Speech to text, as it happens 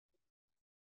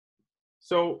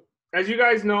So, as you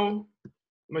guys know,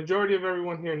 majority of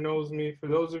everyone here knows me. For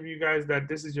those of you guys that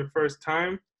this is your first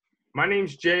time, my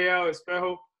name's JL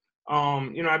Espejo.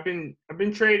 I've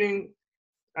been trading,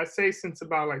 I'd say since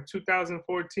about like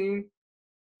 2014.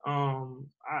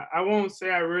 I won't say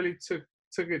I really took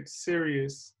it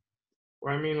serious.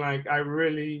 Where I mean, like I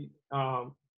really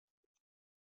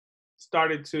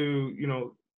started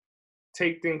to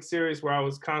take things serious. Where I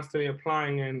was constantly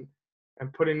applying and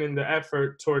putting in the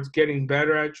effort towards getting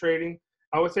better at trading.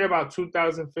 I would say about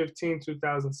 2015,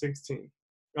 2016.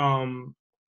 Um,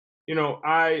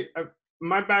 I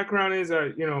my background is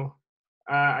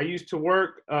I used to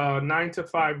work a 9 to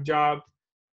 5 job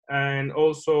and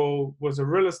also was a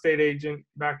real estate agent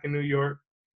back in New York.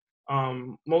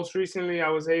 Most recently, I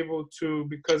was able to,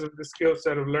 because of the skill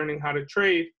set of learning how to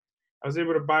trade, I was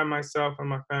able to buy myself and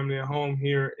my family a home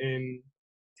here in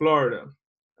Florida.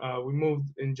 We moved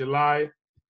in July.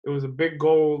 It was a big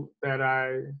goal that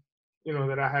I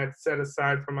had set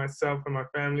aside for myself and my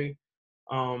family.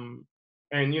 Um,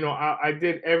 and I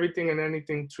did everything and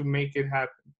anything to make it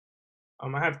happen.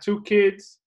 I have 2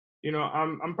 kids.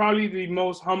 I'm probably the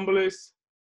most humblest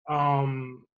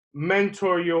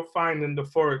mentor you'll find in the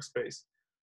Forex space.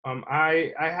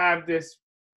 I have this.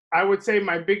 I would say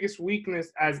my biggest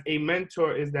weakness as a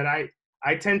mentor is that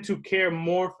I tend to care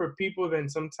more for people than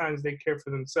sometimes they care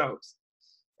for themselves,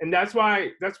 and that's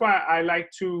why I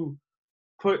like to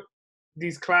put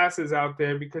these classes out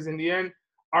there, because in the end,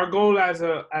 our goal as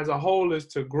a whole is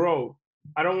to grow.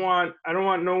 I don't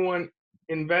want no one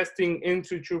investing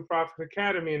into True Profit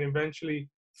Academy and eventually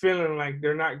feeling like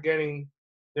they're not getting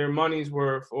their money's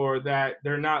worth or that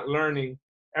they're not learning.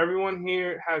 Everyone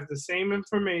here has the same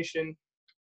information,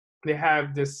 they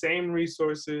have the same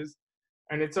resources,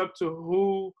 and it's up to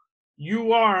who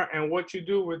you are and what you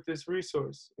do with this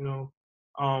resource.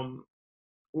 Um,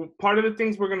 Part of the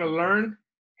things we're going to learn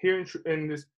here in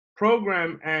this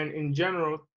program and in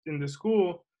general in the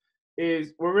school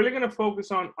is we're really going to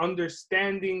focus on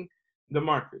understanding the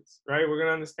markets, right? We're going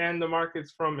to understand the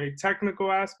markets from a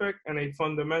technical aspect and a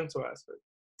fundamental aspect.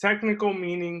 Technical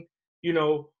meaning,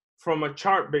 from a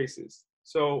chart basis.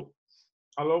 So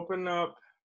I'll let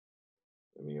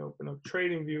me open up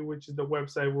TradingView, which is the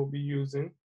website we'll be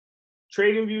using.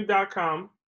 TradingView.com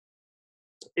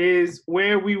is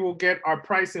where we will get our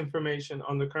price information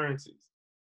on the currencies.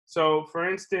 So, for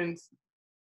instance,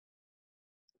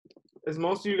 as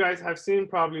most of you guys have seen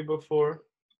probably before,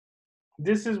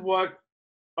 this is what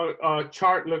a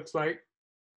chart looks like.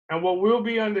 And what we'll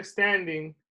be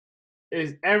understanding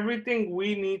is everything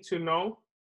we need to know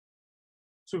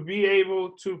to be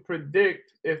able to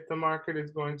predict if the market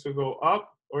is going to go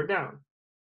up or down,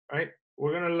 right?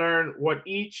 We're going to learn what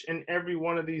each and every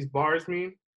one of these bars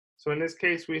mean. So in this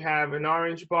case, we have an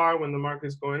orange bar when the market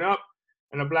is going up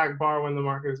and a black bar when the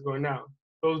market is going down.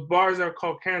 Those bars are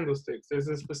called candlesticks. There's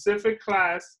a specific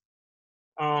class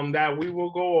that we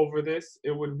will go over this.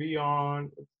 It would be on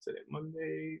today,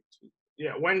 Monday, Tuesday,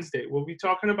 yeah, Wednesday. We'll be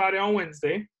talking about it on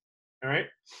Wednesday, all right?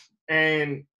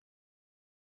 And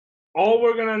all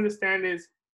we're going to understand is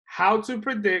how to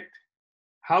predict,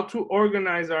 how to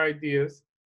organize our ideas,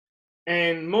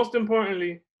 and most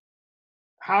importantly,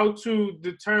 how to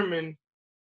determine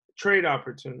trade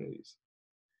opportunities.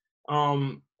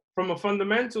 From a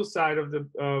fundamental side of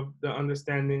the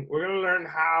understanding, we're going to learn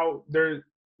how there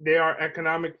are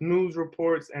economic news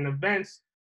reports and events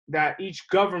that each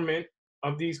government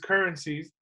of these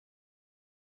currencies,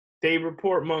 they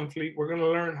report monthly. We're going to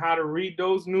learn how to read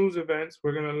those news events.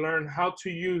 We're going to learn how to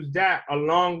use that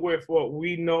along with what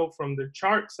we know from the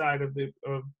chart side of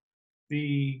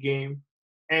the game,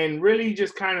 and really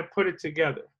just kind of put it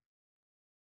together.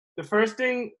 The first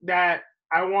thing that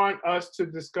I want us to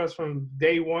discuss from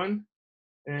day one,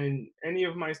 and any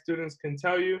of my students can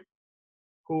tell you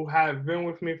who have been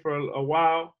with me for a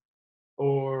while,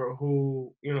 or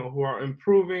who are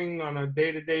improving on a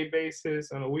day-to-day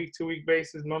basis, on a week-to-week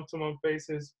basis, month-to-month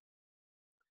basis.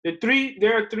 There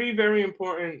are three very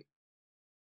important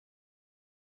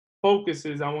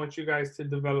focuses I want you guys to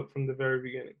develop from the very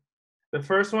beginning. The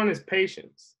first one is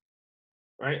patience,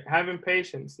 right? Having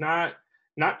patience, not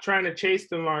trying to chase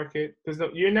the market, because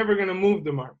you're never going to move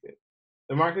the market.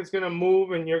 The market's going to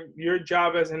move, and your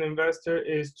job as an investor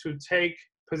is to take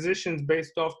positions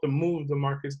based off the move the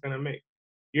market's going to make.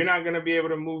 You're not going to be able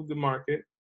to move the market.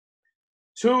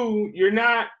 Two, you're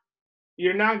not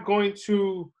going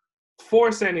to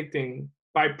force anything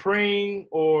by praying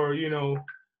or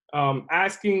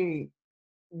asking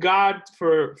God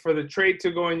for the trade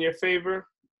to go in your favor.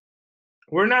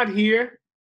 We're not here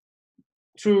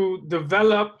to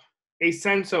develop a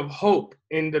sense of hope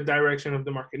in the direction of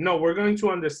the market. No, we're going to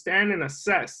understand and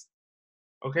assess.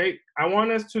 Okay, I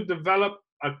want us to develop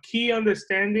a key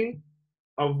understanding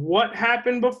of what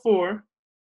happened before,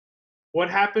 what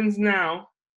happens now,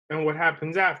 and what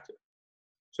happens after.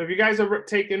 So if you guys are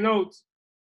taking notes,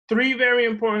 3 very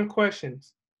important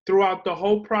questions throughout the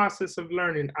whole process of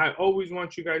learning, I always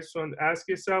want you guys to ask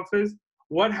yourself is,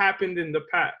 what happened in the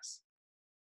past?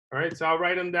 All right, so I'll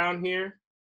write them down here.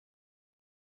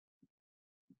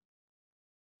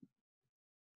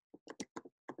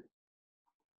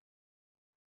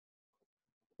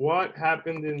 What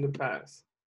happened in the past?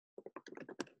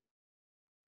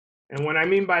 And what I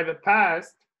mean by the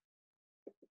past,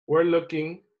 we're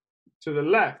looking to the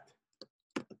left.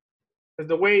 Because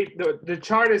the way the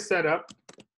chart is set up,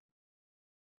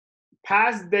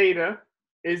 past data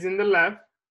is in the left,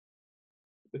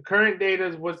 the current data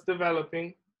is what's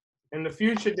developing, and the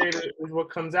future data is what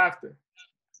comes after.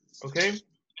 Okay?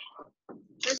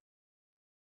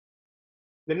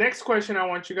 The next question I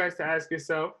want you guys to ask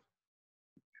yourself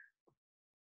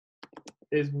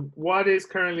is, what is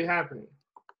currently happening?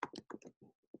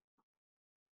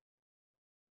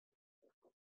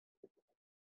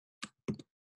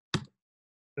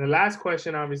 And the last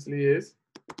question obviously is,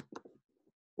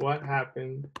 what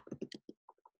happened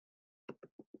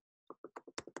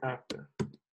after?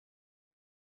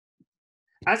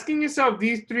 Asking yourself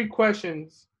these 3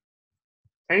 questions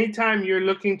anytime you're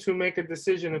looking to make a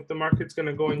decision if the market's going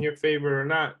to go in your favor or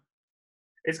not,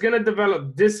 it's going to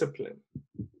develop discipline.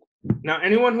 Now,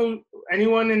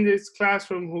 anyone in this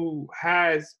classroom who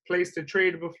has placed a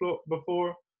trade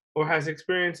before or has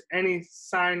experienced any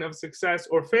sign of success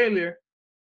or failure,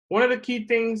 one of the key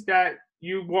things that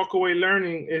you walk away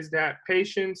learning is that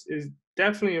patience is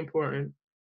definitely important,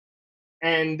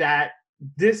 and that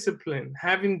discipline,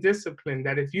 having discipline,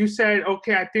 that if you said,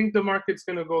 okay, I think the market's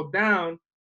going to go down,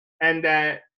 and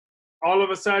that all of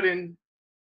a sudden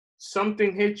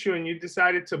something hit you and you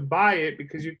decided to buy it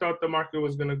because you thought the market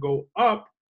was going to go up,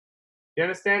 you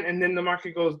understand? And then the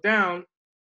market goes down,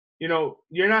 you're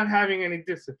not having any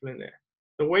discipline there.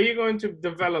 The way you're going to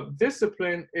develop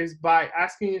discipline is by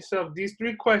asking yourself these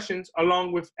 3 questions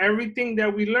along with everything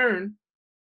that we learn,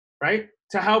 right?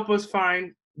 To help us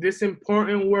find this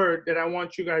important word that I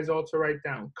want you guys all to write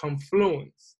down,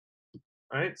 confluence,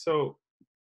 right? So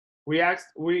we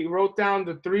wrote down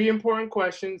the 3 important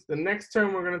questions. The next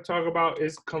term we're going to talk about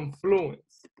is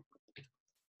confluence.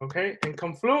 Okay? And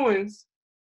confluence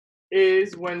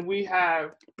is when we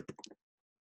have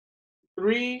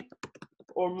 3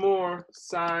 or more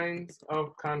signs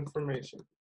of confirmation.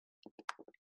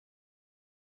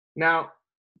 Now,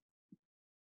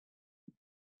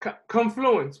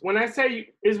 confluence, when I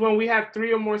say is when we have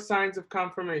 3 or more signs of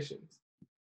confirmations.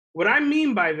 What I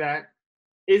mean by that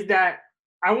is that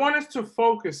I want us to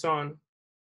focus on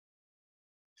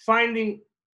finding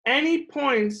any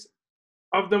points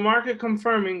of the market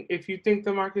confirming if you think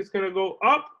the market's going to go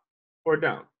up or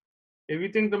down. If you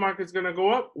think the market's going to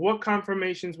go up, what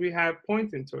confirmations we have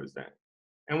pointing towards that.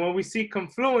 And when we see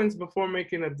confluence before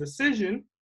making a decision,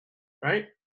 right,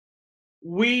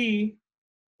 we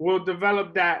will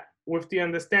develop that with the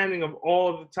understanding of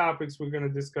all the topics we're going to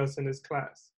discuss in this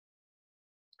class.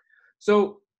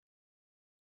 So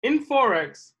in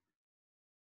Forex,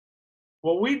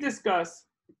 what we discuss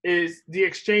is the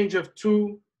exchange of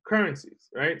 2 currencies,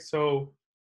 right? So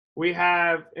we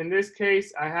have, in this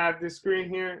case, I have this screen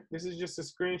here. This is just a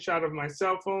screenshot of my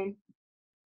cell phone,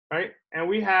 right? And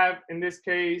we have, in this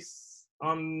case,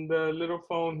 on the little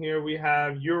phone here, we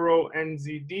have Euro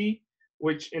NZD,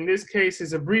 which in this case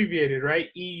is abbreviated, right?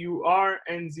 EUR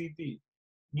NZD,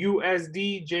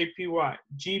 USD JPY,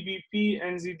 GBP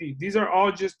NZD. These are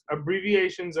all just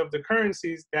abbreviations of the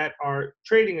currencies that are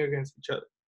trading against each other.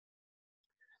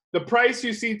 The price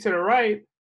you see to the right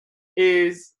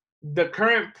is the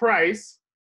current price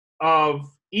of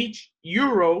each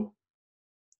euro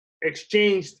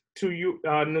exchanged to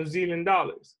New Zealand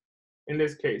dollars in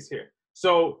this case here.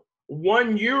 So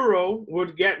 1 euro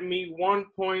would get me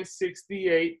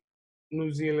 1.68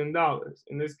 New Zealand dollars.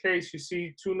 In this case, you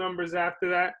see 2 numbers after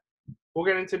that. We'll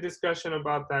get into discussion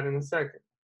about that in a second.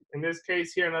 In this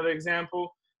case here, another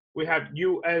example, we have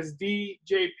USD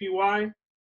JPY.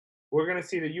 We're going to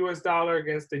see the US dollar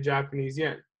against the Japanese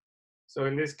yen. So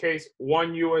in this case,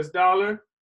 1 US dollar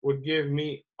would give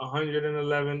me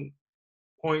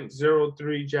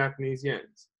 111.03 Japanese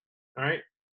yens. All right.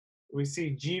 We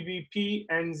see GBP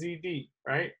NZD,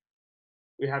 right?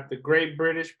 We have the Great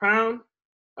British Pound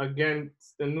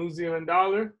against the New Zealand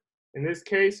dollar. In this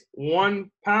case, 1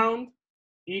 pound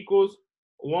equals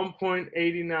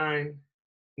 1.89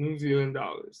 New Zealand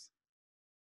dollars.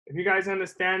 If you guys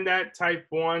understand that, type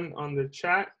 1 on the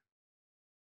chat.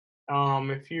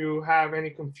 If you have any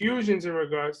confusions in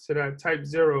regards to that, type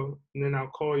 0, and then I'll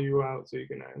call you out so you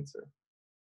can answer.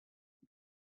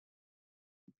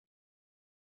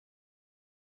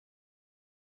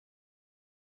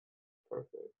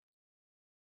 Perfect.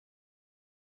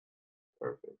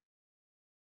 Perfect.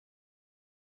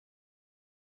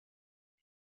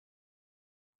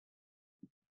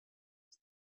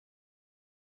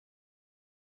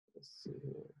 Let's see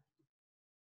here.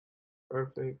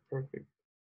 Perfect. Perfect.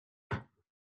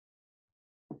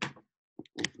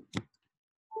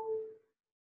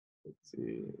 Let's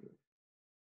see.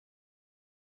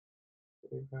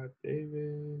 We got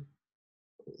David,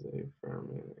 Jose,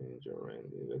 Furman, Angel,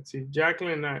 Randy. Let's see.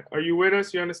 Jacqueline, are you with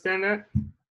us? You understand that?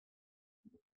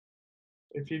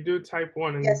 If you do, type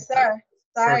 1. And yes, sir.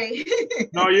 Sorry.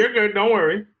 No, you're good. Don't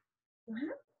worry.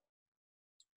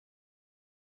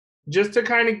 Just to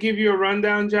kind of give you a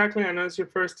rundown, Jacqueline, I know it's your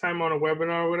first time on a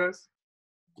webinar with us.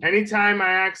 Anytime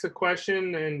I ask a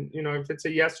question, and if it's a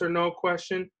yes or no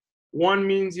question, 1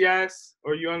 means yes,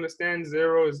 or you understand.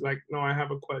 0 is like, no, I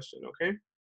have a question. Okay.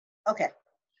 Okay.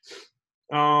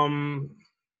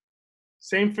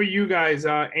 Same for you guys,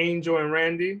 Angel and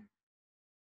Randy,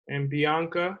 and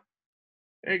Bianca.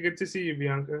 Hey, good to see you,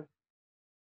 Bianca.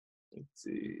 Let's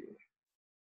see.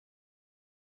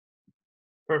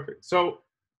 Perfect. So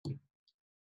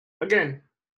again,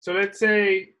 so let's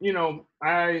say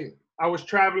I was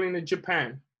traveling to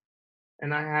Japan,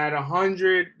 and I had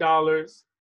 $100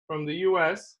 from the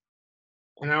U.S.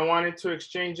 and I wanted to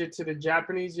exchange it to the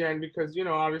Japanese yen because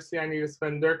obviously I need to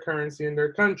spend their currency in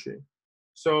their country.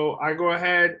 So I go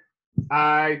ahead,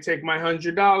 I take my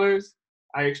 $100,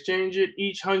 I exchange it.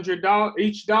 Each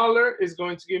dollar is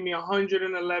going to give me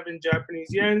 111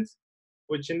 Japanese yens,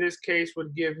 which in this case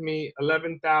would give me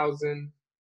 11,000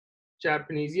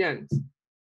 Japanese yens.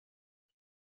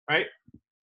 Right?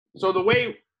 So the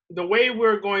way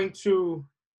we're going to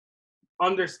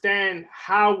understand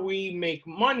how we make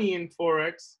money in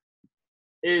Forex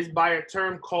is by a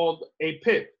term called a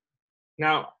pip.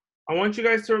 Now, I want you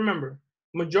guys to remember,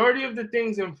 majority of the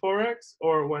things in Forex,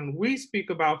 or when we speak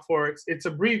about Forex, it's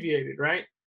abbreviated, right?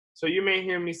 So you may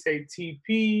hear me say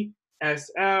TP,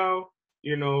 SL,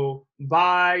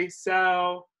 buy,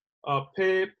 sell,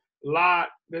 pip, lot.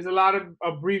 There's a lot of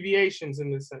abbreviations in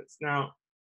this sense. Now,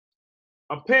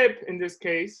 a pip in this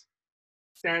case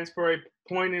stands for a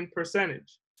point in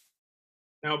percentage.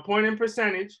 Now, a point in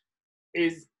percentage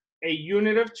is a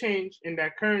unit of change in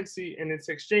that currency and its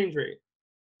exchange rate.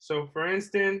 So for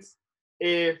instance,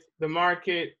 if the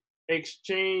market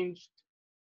exchanged,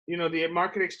 the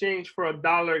market exchange for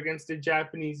 $1 against the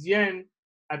Japanese yen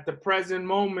at the present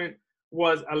moment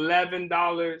was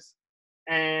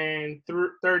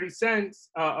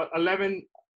 $11.30,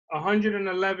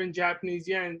 111 Japanese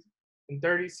yen and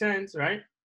 30 cents, right?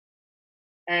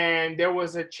 And there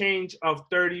was a change of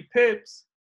 30 pips,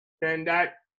 then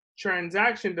that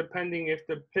transaction, depending if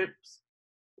the pips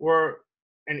were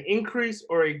an increase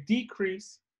or a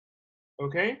decrease,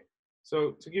 okay?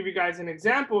 So to give you guys an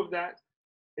example of that,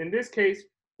 in this case,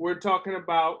 we're talking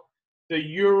about the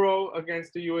euro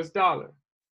against the US dollar.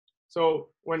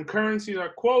 So when currencies are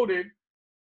quoted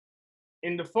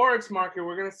in the Forex market,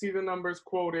 we're gonna see the numbers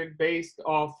quoted based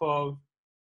off of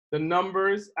the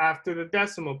numbers after the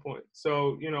decimal point.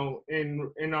 So,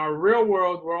 in our real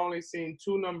world, we're only seeing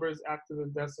 2 numbers after the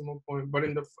decimal point, but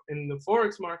in the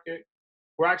Forex market,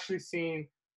 we're actually seeing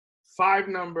 5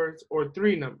 numbers or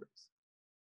 3 numbers.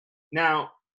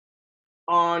 Now,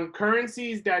 on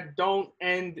currencies that don't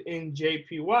end in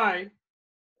JPY,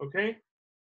 okay,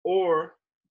 or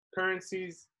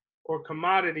currencies or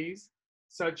commodities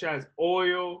such as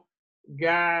oil,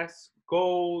 gas,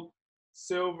 gold,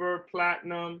 silver,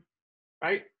 platinum,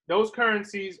 right? Those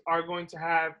currencies are going to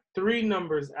have 3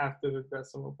 numbers after the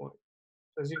decimal point.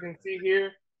 As you can see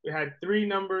here, we had 3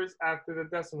 numbers after the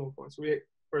decimal point. So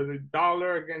for the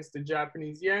dollar against the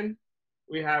Japanese yen,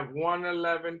 we have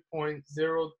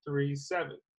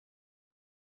 111.037.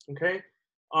 Okay?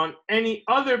 On any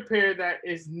other pair that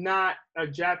is not a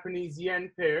Japanese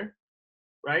yen pair,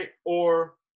 right?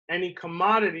 Or any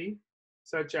commodity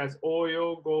such as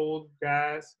oil, gold,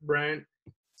 gas, Brent,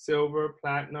 silver,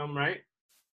 platinum, right?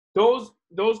 Those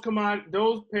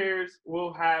pairs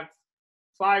will have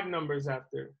 5 numbers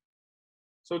after.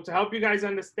 So to help you guys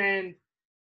understand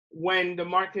when the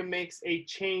market makes a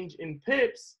change in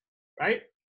pips, right?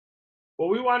 What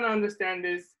we want to understand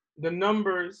is the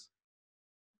numbers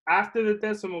after the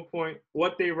decimal point,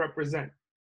 what they represent.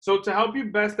 So to help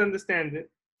you best understand it,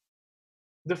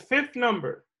 the 5th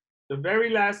number, the very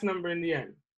last number in the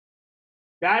end,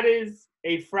 that is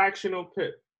a fractional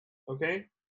pip, okay?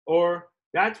 Or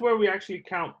that's where we actually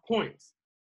count points.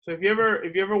 So if you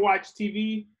ever watch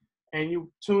TV and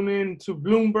you tune in to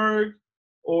Bloomberg,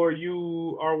 or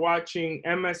you are watching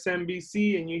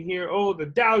MSNBC and you hear, oh, the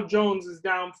Dow Jones is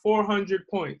down 400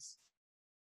 points.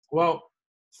 Well,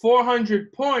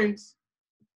 400 points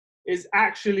is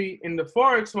actually in the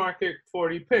Forex market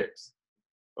 40 pips,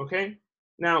 okay?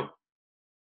 Now,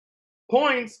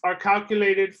 points are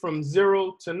calculated from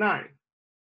 0 to 9.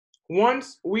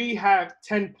 Once we have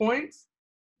 10 points,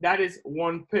 that is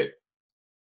 1 pip.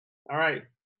 All right,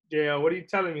 JL, what are you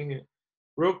telling me here?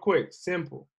 Real quick,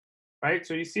 simple, right?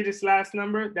 So you see this last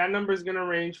number? That number is going to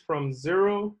range from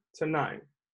 0 to 9.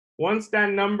 Once that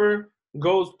number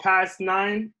goes past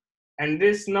 9 and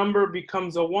this number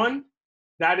becomes a 1,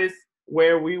 that is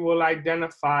where we will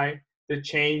identify the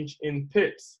change in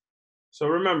pips. So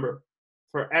remember,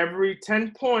 for every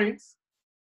 10 points,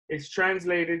 it's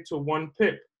translated to 1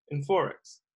 pip in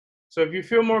Forex. So if you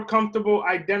feel more comfortable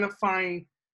identifying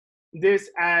this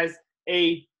as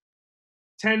a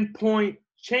 10-point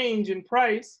change in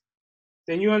price,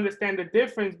 then you understand the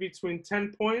difference between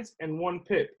 10 points and 1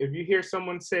 pip. If you hear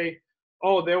someone say,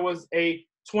 oh, there was a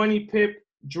 20 pip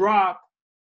drop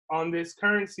on this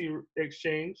currency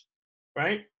exchange,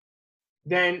 right?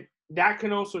 Then that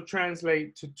can also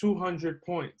translate to 200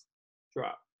 points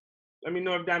drop. Let me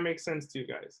know if that makes sense to you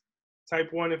guys.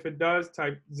 Type 1 if it does,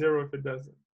 type 0 if it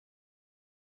doesn't.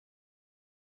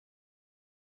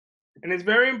 And it's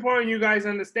very important you guys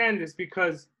understand this,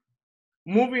 because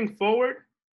moving forward,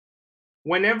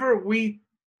 whenever we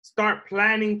start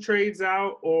planning trades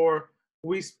out, or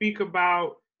we speak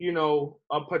about, you know,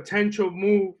 a potential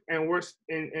move, and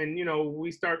you know,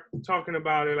 we start talking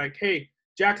about it like, hey,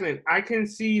 Jacqueline, I can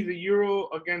see the euro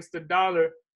against the dollar,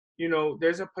 you know,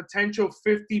 there's a potential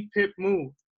 50 pip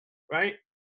move, right?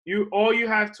 All you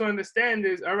have to understand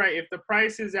is, all right, if the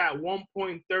price is at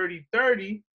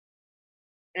 1.3030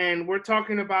 and we're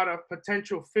talking about a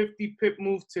potential 50 pip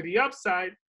move to the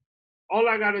upside, all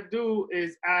I got to do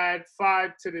is add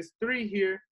 5 to this 3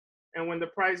 here. And when the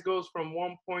price goes from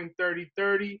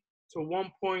 1.3030 to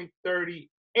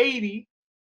 1.3080,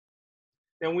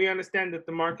 then we understand that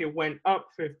the market went up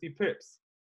 50 pips,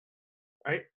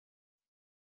 right?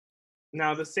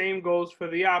 Now, the same goes for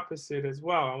the opposite as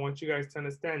well. I want you guys to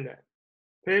understand that.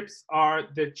 Pips are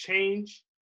the change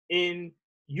in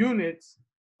units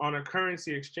on a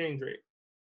currency exchange rate,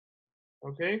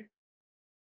 okay?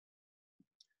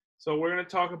 So we're going to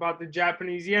talk about the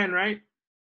Japanese yen, right?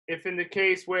 If in the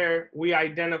case where we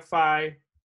identify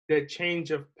the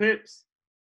change of pips,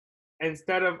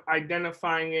 instead of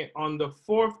identifying it on the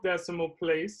 4th decimal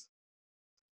place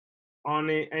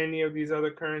on any of these other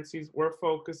currencies, we're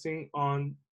focusing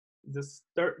on the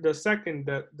second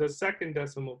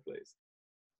decimal place.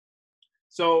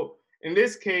 So in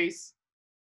this case,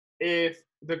 if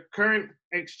the current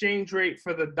exchange rate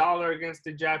for the dollar against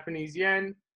the Japanese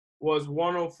yen was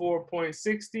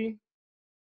 104.60,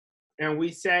 and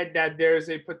we said that there's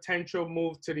a potential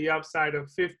move to the upside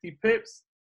of 50 pips,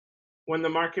 when the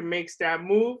market makes that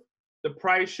move, the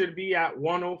price should be at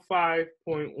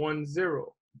 105.10,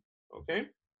 okay?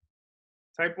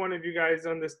 Type 1 if you guys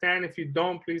understand. If you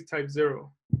don't, please type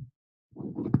 0.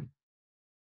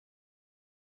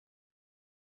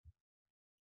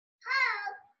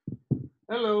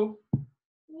 Hello.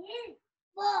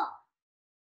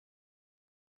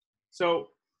 So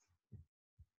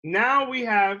now we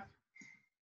have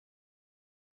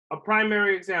a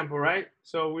primary example, right?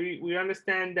 So we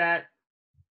understand that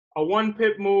a 1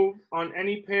 pip move on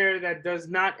any pair that does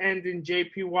not end in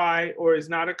JPY or is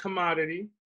not a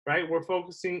commodity, right? We're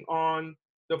focusing on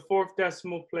the 4th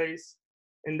decimal place,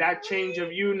 and that change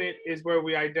of unit is where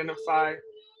we identify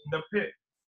the pip.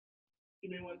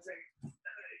 Give me 1 second.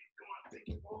 Come on, take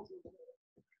your phone.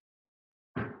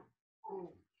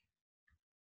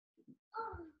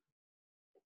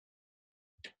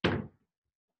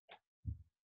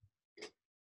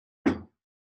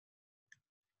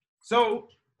 So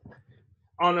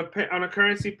on a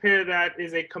currency pair that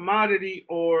is a commodity,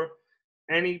 or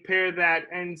any pair that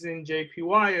ends in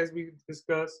JPY, as we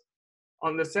discussed,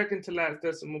 on the second to last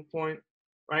decimal point,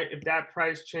 right? If that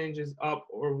price changes up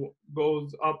or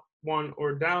goes up 1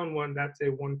 or down 1, that's a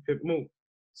 1 pip move.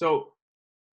 So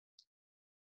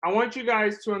I want you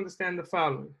guys to understand the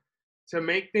following, to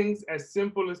make things as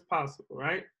simple as possible,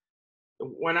 right?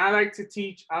 When I like to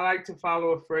teach, I like to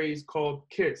follow a phrase called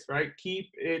KISS, right? Keep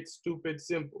it stupid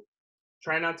simple.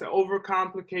 Try not to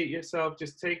overcomplicate yourself.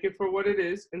 Just take it for what it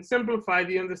is and simplify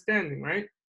the understanding, right?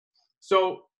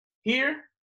 So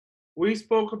here we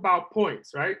spoke about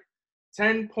points, right?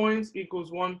 10 points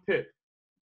equals 1 pip.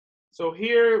 So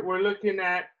here we're looking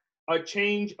at a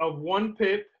change of 1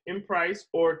 pip in price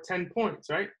or 10 points,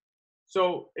 right?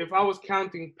 So if I was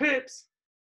counting pips,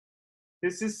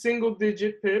 this is single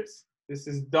digit pips, this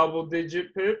is double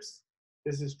digit pips,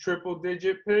 this is triple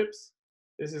digit pips,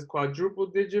 this is quadruple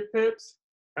digit pips,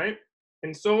 right?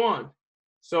 And so on.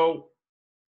 So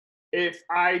if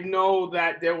I know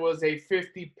that there was a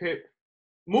 50 pip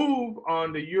move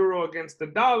on the euro against the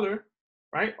dollar,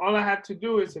 right? All I have to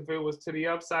do is, if it was to the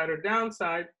upside or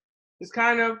downside, is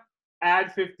kind of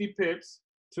add 50 pips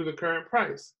to the current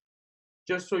price,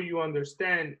 just so you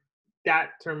understand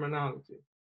that terminology.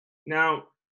 Now,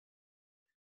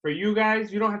 for you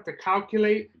guys, you don't have to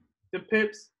calculate the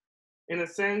pips in a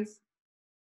sense.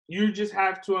 You just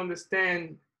have to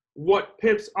understand what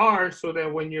pips are, so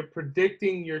that when you're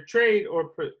predicting your trade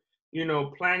or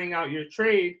planning out your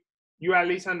trade, you at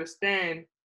least understand,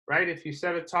 right? If you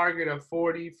set a target of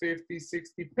 40, 50,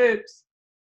 60 pips,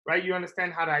 right, you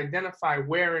understand how to identify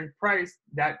where in price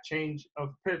that change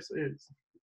of pips is.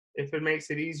 If it makes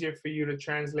it easier for you to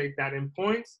translate that in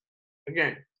points,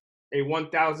 again, a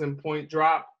 1,000 point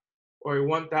drop or a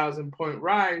 1,000 point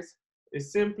rise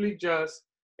is simply just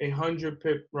a 100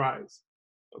 pip rise.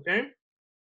 Okay?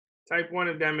 Type 1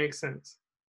 if that makes sense.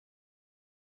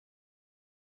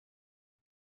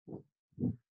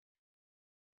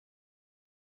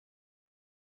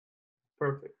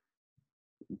 Perfect.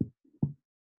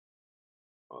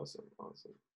 Awesome.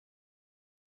 Awesome.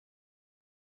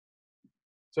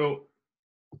 So,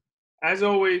 as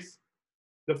always,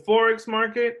 the Forex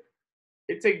market,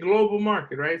 it's a global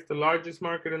market, right? It's the largest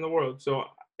market in the world. So,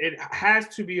 it has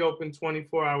to be open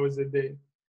 24 hours a day,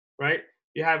 right?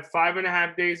 You have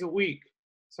 5.5 days a week.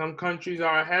 Some countries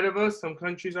are ahead of us, some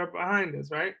countries are behind us,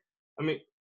 right? I mean,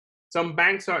 some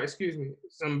banks are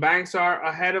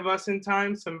ahead of us in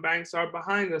time, some banks are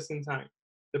behind us in time,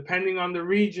 depending on the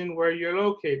region where you're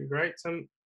located, right?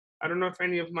 I don't know if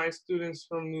any of my students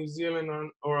from New Zealand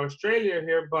or Australia are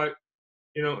here, but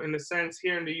in a sense,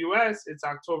 here in the US, it's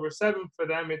October 7th. For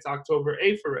them, it's October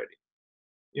 8th already.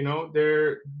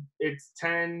 It's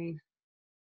 10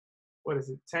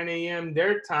 a.m.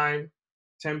 their time,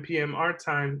 10 p.m. our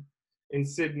time in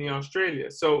Sydney, Australia.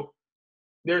 So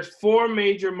there's 4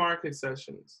 major market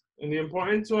sessions. And the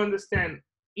important to understand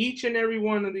each and every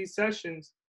one of these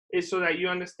sessions is so that you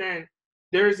understand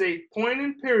there's a point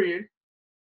in period,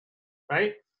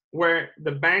 right, where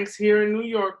the banks here in New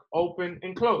York open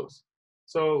and close.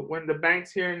 So when the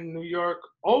banks here in New York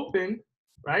open,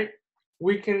 right,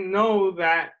 we can know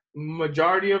that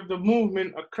majority of the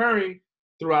movement occurring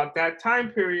throughout that time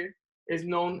period is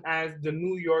known as the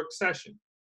New York session,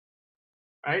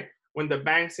 right? When the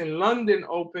banks in London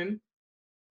open,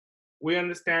 we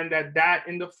understand that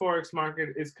in the Forex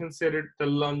market is considered the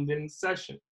London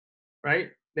session,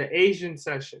 right? The Asian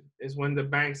session is when the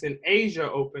banks in Asia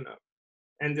open up.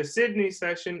 And the Sydney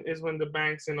session is when the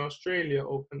banks in Australia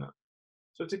open up.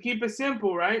 So to keep it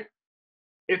simple, right?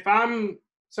 If I'm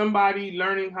somebody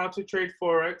learning how to trade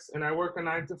Forex and I work a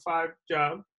 9-to-5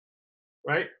 job,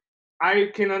 right? I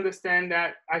can understand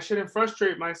that I shouldn't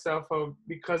frustrate myself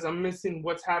because I'm missing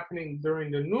what's happening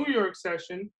during the New York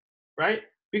session, right?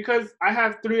 Because I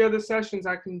have 3 other sessions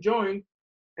I can join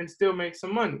and still make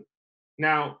some money.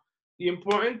 Now, the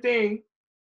important thing,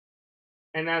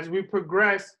 and as we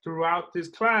progress throughout this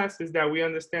class, is that we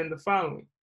understand the following,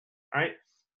 right?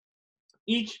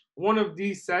 Each one of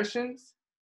these sessions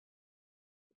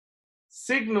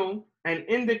signal and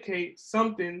indicate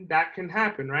something that can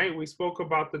happen, right? We spoke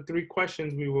about the 3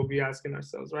 questions we will be asking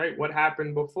ourselves, right? What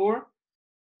happened before,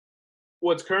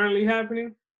 what's currently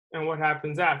happening, and what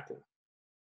happens after.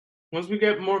 Once we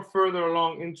get more further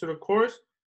along into the course,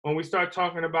 when we start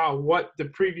talking about what the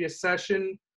previous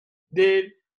session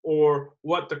did or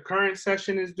what the current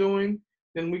session is doing,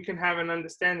 then we can have an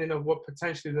understanding of what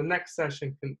potentially the next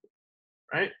session can do,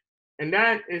 right? And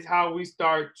that is how we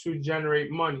start to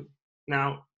generate money.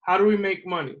 Now, how do we make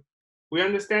money? We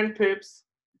understand pips,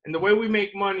 and the way we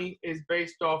make money is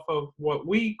based off of what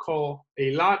we call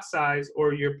a lot size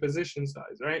or your position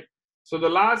size, right? So the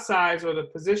lot size or the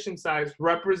position size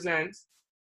represents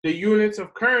the units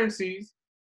of currencies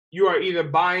you are either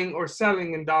buying or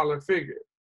selling in dollar figure.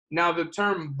 Now, the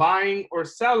term buying or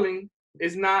selling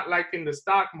is not like in the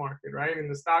stock market, right? In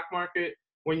the stock market,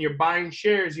 when you're buying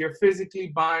shares, you're physically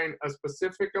buying a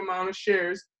specific amount of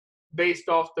shares based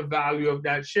off the value of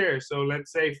that share. So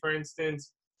let's say, for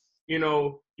instance, you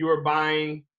were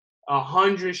buying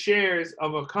 100 shares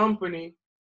of a company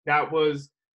that was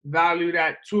valued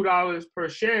at $2 per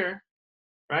share,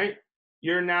 right?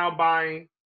 You're now buying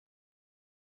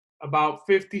about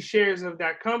 50 shares of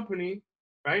that company,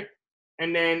 right?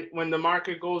 And then when the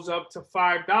market goes up to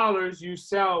 $5, you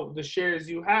sell the shares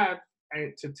you have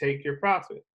and to take your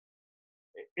profit.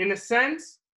 In a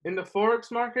sense, in the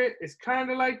Forex market, it's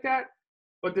kind of like that.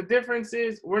 But the difference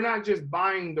is we're not just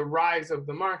buying the rise of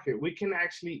the market. We can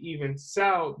actually even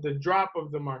sell the drop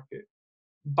of the market.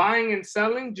 Buying and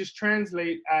selling just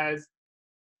translate as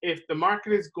if the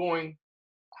market is going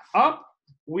up,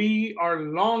 we are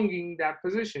longing that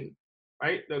position,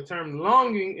 right? The term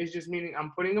longing is just meaning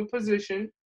I'm putting a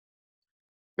position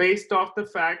based off the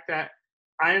fact that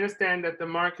I understand that the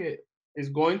market is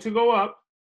going to go up,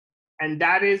 and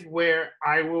that is where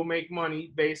I will make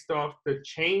money based off the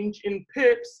change in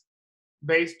pips,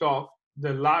 based off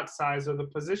the lot size or the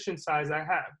position size I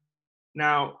have.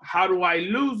 Now, how do I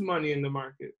lose money in the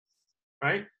market,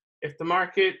 right? If the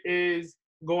market is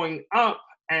going up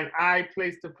and I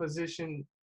place the position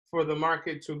for the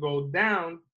market to go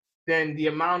down, then the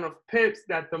amount of pips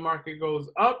that the market goes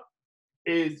up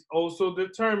is also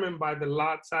determined by the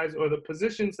lot size or the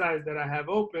position size that I have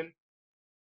open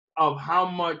of how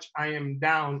much I am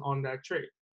down on that trade.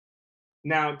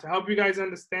 Now, to help you guys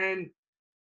understand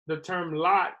the term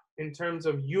lot in terms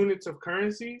of units of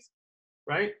currencies,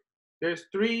 right? There's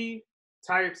three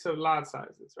types of lot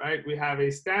sizes, right? We have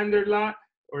a standard lot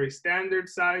or a standard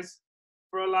size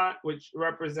for a lot, which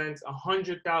represents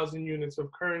 100,000 units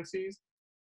of currencies.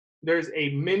 There's a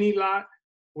mini lot,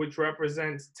 which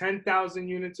represents 10,000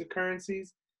 units of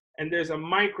currencies. And there's a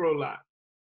micro lot,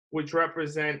 which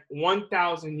represent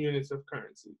 1,000 units of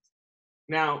currencies.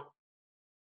 Now,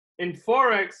 in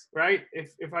Forex, right,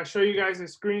 if I show you guys a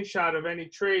screenshot of any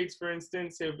trades, for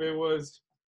instance, if it was,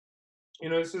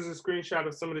 this is a screenshot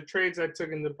of some of the trades I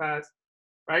took in the past,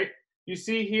 right? You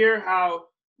see here how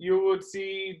you would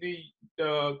see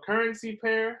the currency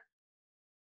pair,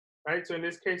 right? So in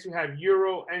this case, we have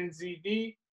Euro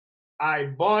NZD. I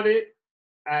bought it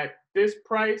at this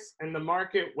price and the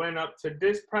market went up to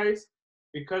this price.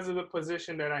 Because of the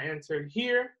position that I entered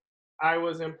here, I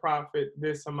was in profit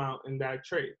this amount in that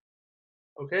trade.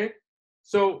 Okay?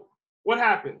 So what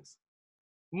happens?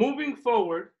 Moving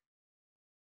forward,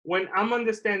 when I'm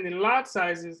understanding lot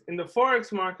sizes in the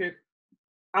Forex market,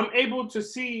 I'm able to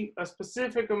see a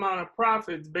specific amount of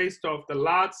profits based off the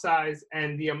lot size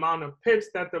and the amount of pips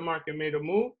that the market made a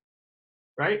move,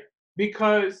 right?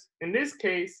 Because in this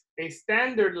case, a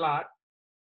standard lot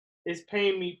is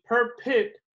paying me per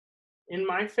pip in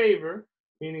my favor,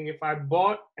 meaning if I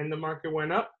bought and the market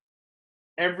went up,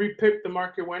 every pip the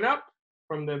market went up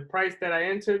from the price that I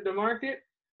entered the market,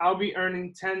 I'll be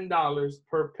earning $10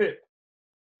 per pip.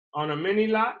 On a mini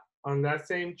lot, on that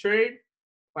same trade,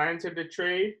 if I enter the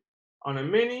trade on a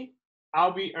mini,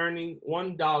 I'll be earning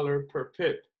 $1 per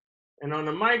pip. And on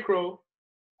a micro,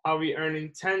 I'll be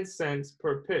earning 10 cents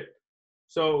per pip.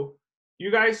 So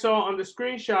you guys saw on the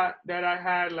screenshot that I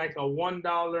had like a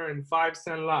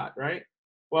 $1.05 lot, right?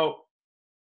 Well,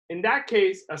 in that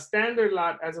case, a standard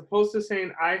lot, as opposed to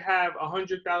saying I have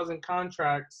 100,000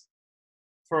 contracts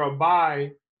for a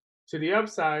buy to the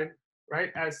upside,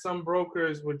 right? As some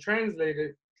brokers would translate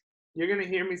it, you're gonna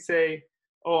hear me say,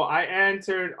 oh, I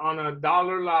entered on a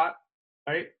dollar lot,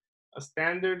 right? A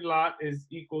standard lot is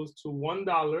equals to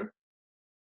 $1,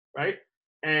 right?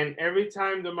 And every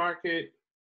time the market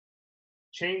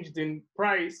changed in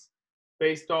price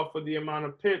based off of the amount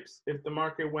of pips, if the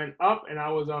market went up and I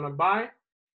was on a buy,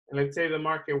 and let's say the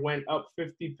market went up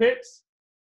 50 pips,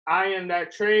 I in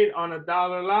that trade on a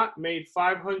dollar lot made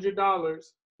 $500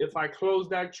 if I closed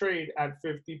that trade at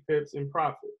 50 pips in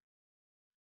profit.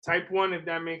 Type 1 if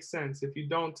that makes sense. If you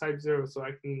don't, type 0 so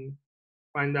I can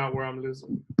find out where I'm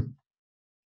losing.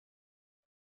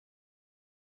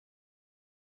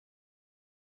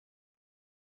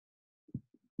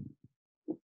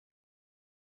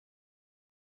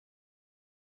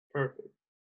 Perfect.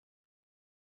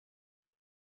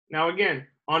 Now again,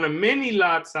 on a mini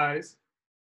lot size,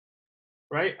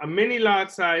 right? A mini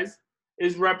lot size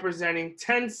is representing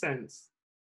 10 cents.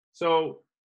 So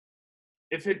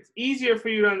if it's easier for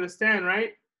you to understand,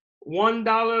 right?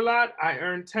 $1 lot, I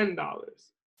earn $10.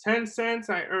 10 cents,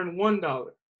 I earn $1.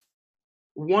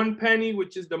 1 penny,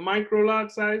 which is the micro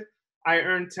lot size, I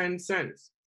earn 10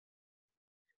 cents.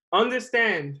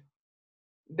 Understand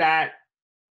that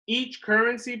each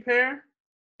currency pair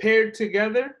paired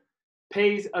together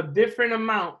pays a different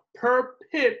amount per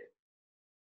pip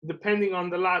depending on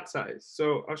the lot size.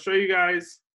 So I'll show you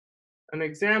guys an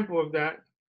example of that.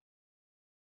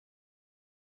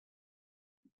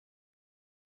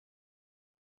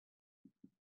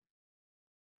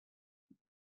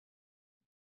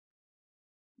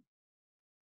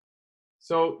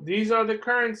 So these are the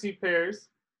currency pairs.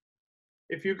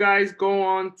 if you guys go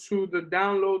on to the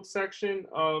download section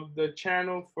of the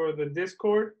channel for the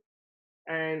Discord,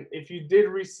 and if you did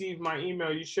receive my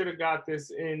email, you should have got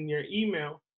this in your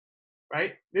email,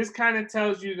 right? This kind of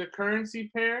tells you the currency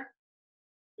pair,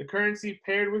 the currency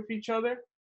paired with each other,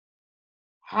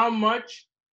 how much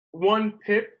one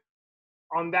pip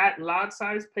on that lot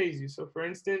size pays you. So for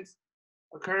instance,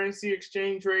 a currency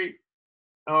exchange rate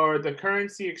or the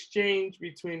currency exchange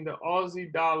between the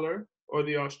Aussie dollar or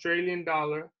the Australian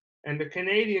dollar and the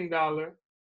Canadian dollar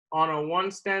on a one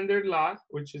standard lot,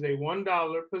 which is a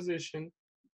 $1 position,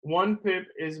 one pip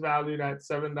is valued at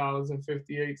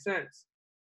 $7.58.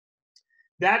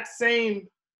 That same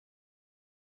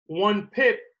one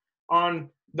pip on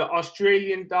the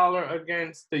Australian dollar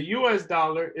against the US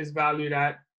dollar is valued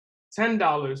at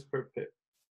 $10 per pip.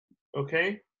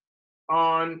 Okay.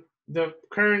 On the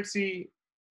currency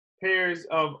pairs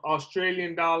of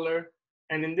Australian dollar,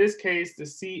 and in this case, the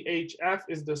CHF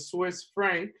is the Swiss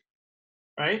franc,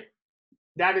 right?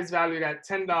 That is valued at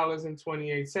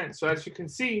 $10.28. So as you can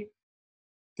see,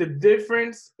 the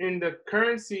difference in the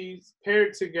currencies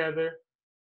paired together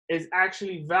is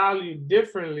actually valued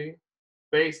differently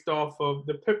based off of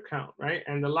the pip count, right?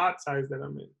 And the lot size that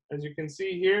I'm in. As you can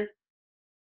see here,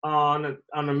 on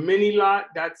a mini lot,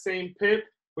 that same pip,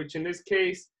 which in this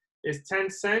case is 10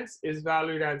 cents, is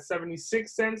valued at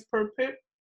 76 cents per pip.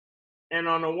 And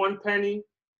on a 1 penny,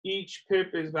 each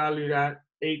pip is valued at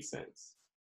 8 cents.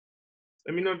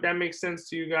 Let me know if that makes sense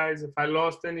to you guys. If I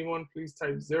lost anyone, please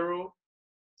type 0.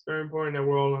 It's very important that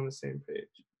we're all on the same page.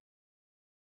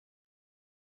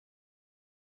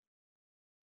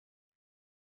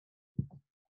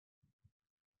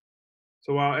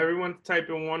 So while everyone's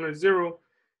typing 1 or 0,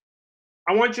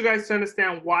 I want you guys to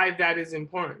understand why that is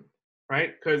important,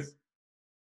 right? Because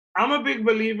I'm a big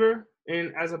believer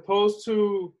in, as opposed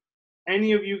to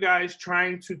any of you guys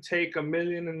trying to take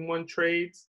 1,000,001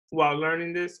 trades while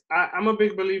learning this, I'm a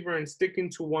big believer in sticking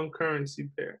to one currency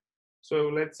pair. So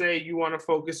let's say you want to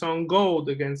focus on gold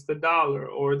against the dollar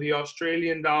or the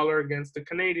Australian dollar against the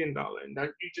Canadian dollar, and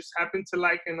that you just happen to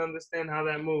like and understand how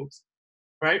that moves,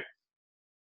 right?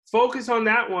 Focus on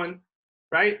that one,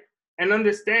 right? And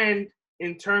understand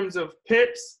in terms of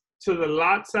pips to the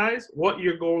lot size what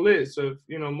your goal is. So if,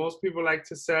 most people like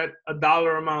to set a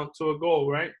dollar amount to a goal,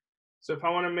 right? So if I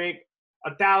want to make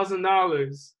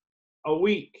 $1,000 a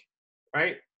week,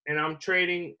 right, and I'm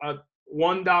trading a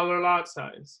 $1 lot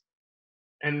size,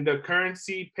 and the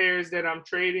currency pairs that I'm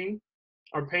trading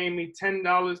are paying me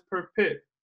 $10 per pip,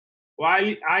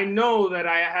 well, I know that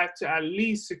I have to at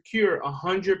least secure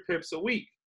 100 pips a week,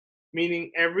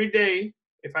 meaning every day,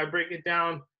 if I break it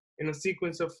down in a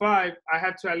sequence of 5, I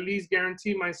have to at least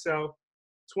guarantee myself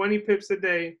 20 pips a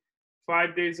day,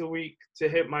 5 days a week to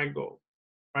hit my goal,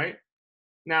 right?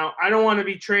 Now, I don't want to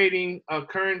be trading a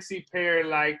currency pair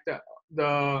like let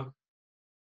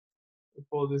me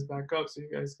pull this back up so you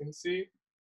guys can see.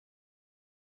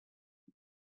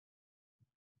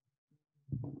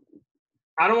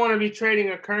 I don't want to be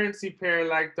trading a currency pair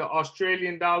like the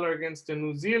Australian dollar against the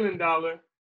New Zealand dollar,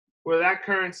 where that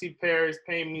currency pair is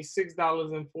paying me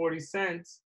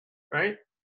 $6.40, right?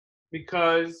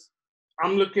 Because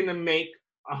I'm looking to make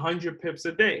 100 pips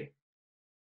a day.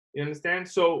 You understand?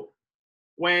 So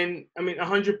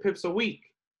 100 pips a week.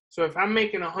 So if I'm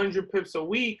making 100 pips a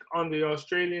week on the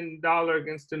Australian dollar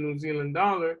against the New Zealand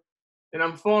dollar, then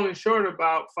I'm falling short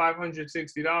about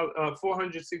 $460. No,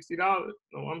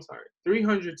 I'm sorry,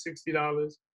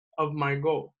 $360 of my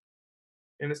goal.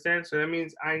 You understand? So that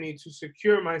means I need to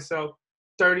secure myself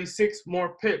 36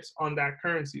 more pips on that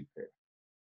currency pair.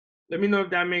 Let me know if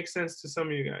that makes sense to some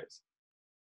of you guys.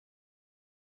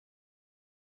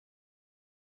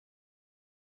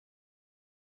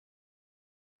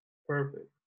 Perfect.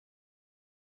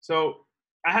 So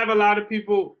I have a lot of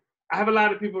people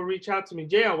reach out to me.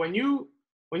 JL, when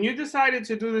you decided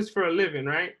to do this for a living,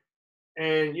 right?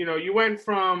 And you went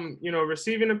from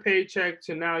receiving a paycheck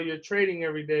to now you're trading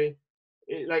every day.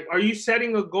 Like, are you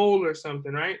setting a goal or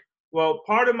something, right? Well,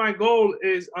 part of my goal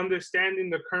is understanding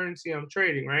the currency I'm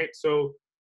trading, right? So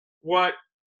what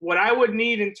I would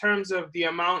need in terms of the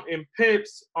amount in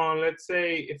pips on, let's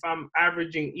say, if I'm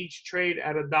averaging each trade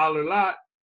at $1 lot,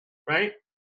 right?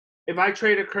 If I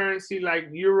trade a currency like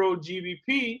Euro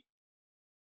GBP,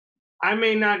 I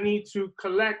may not need to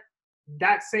collect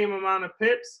that same amount of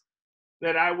pips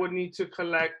that I would need to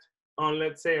collect on,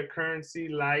 let's say, a currency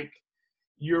like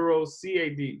Euro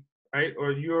CAD, right?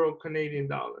 Or Euro Canadian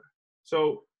dollar.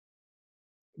 So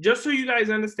just so you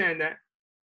guys understand that,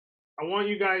 I want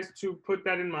you guys to put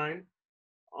that in mind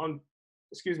on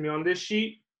this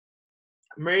sheet.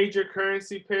 Major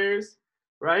currency pairs,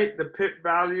 right? The pip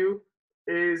value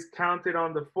is counted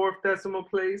on the 4th decimal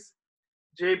place.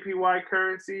 JPY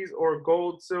currencies or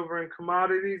gold, silver, and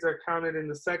commodities are counted in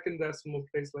the 2nd decimal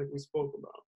place, like we spoke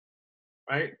about,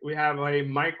 right? We have a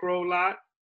micro lot,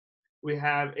 we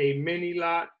have a mini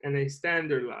lot, and a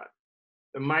standard lot.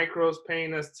 The micro is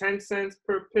paying us 10 cents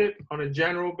per pip on a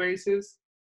general basis,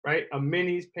 right? A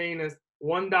mini is paying us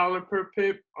 $1 per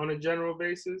pip on a general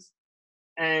basis.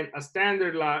 And a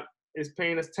standard lot is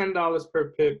paying us $10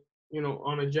 per pip,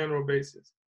 on a general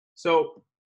basis. So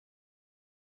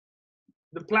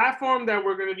the platform that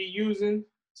we're going to be using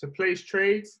to place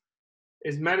trades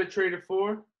is MetaTrader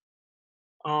 4.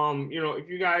 If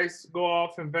you guys go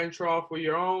off and venture off with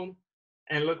your own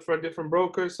and look for different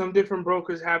brokers, some different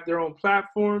brokers have their own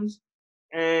platforms,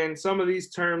 and some of these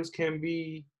terms can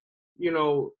be,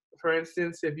 for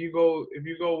instance, if you go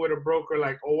with a broker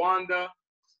like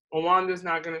Owanda's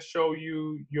not going to show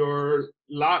you your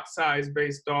lot size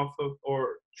based off of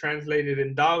or translated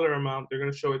in dollar amount. They're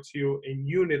going to show it to you in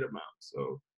unit amount.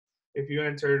 So if you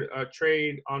entered a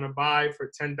trade on a buy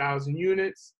for 10,000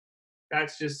 units,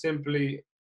 that's just simply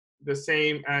the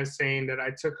same as saying that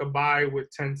I took a buy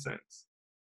with 10 cents.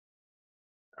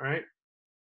 All right.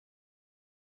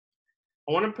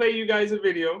 I want to play you guys a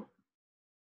video.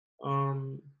 Give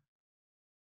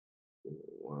me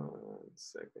 1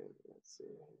 second. Let's see.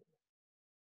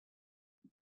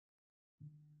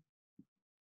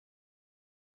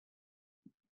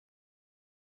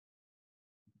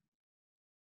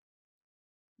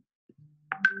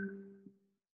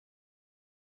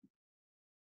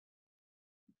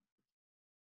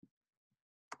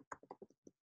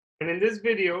 And in this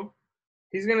video,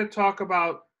 he's going to talk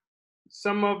about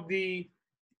some of the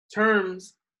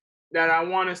terms that I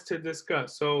want us to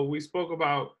discuss. So we spoke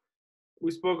about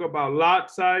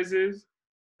lot sizes,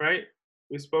 right?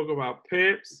 We spoke about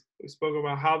pips. We spoke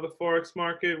about how the Forex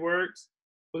market works.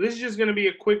 So this is just going to be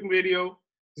a quick video.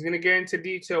 He's going to get into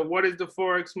detail. What is the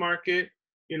Forex market?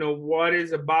 What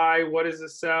is a buy? What is a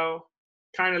sell?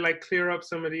 Kind of like clear up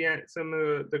some of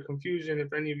the confusion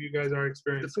if any of you guys are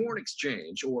experiencing. The foreign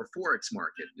exchange or Forex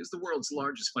market is the world's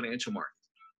largest financial market,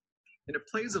 and it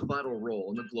plays a vital role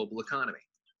in the global economy.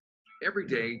 Every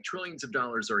day, trillions of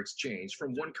dollars are exchanged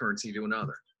from one currency to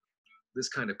another. This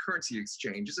kind of currency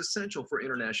exchange is essential for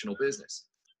international business.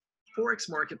 Forex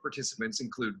market participants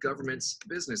include governments,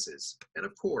 businesses, and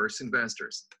of course,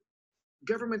 investors.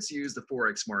 Governments use the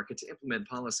Forex market to implement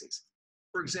policies.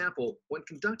 For example, when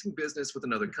conducting business with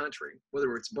another country,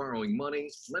 whether it's borrowing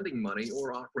money, lending money,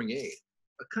 or offering aid,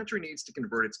 a country needs to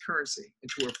convert its currency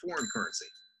into a foreign currency.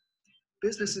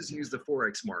 Businesses use the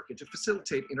Forex market to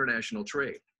facilitate international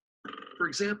trade. For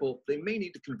example, they may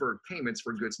need to convert payments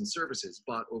for goods and services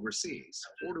bought overseas,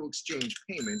 or to exchange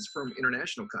payments from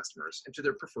international customers into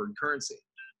their preferred currency.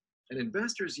 And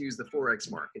investors use the Forex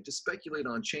market to speculate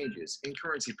on changes in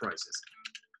currency prices.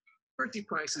 Currency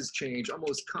prices change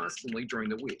almost constantly during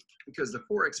the week because the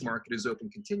Forex market is open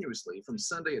continuously from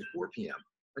Sunday at 4 p.m.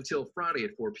 until Friday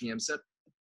at 4 p.m. Central.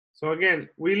 So again,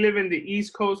 we live in the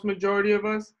East Coast, majority of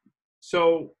us.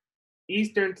 So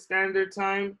Eastern Standard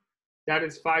Time, that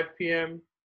is 5 p.m.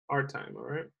 our time, all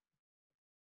right?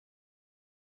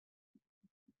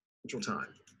 Central Time.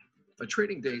 A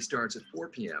trading day starts at 4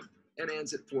 p.m. and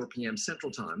ends at 4 p.m.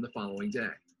 Central Time the following day.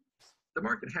 The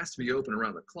market has to be open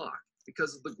around the clock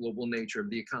because of the global nature of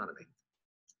the economy.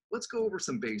 Let's go over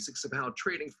some basics of how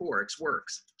trading Forex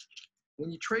works.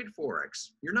 When you trade Forex,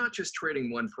 you're not just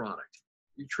trading one product.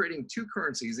 You're trading two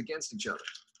currencies against each other.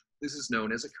 This is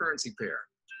known as a currency pair.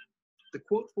 The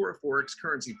quote for a Forex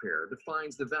currency pair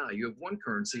defines the value of one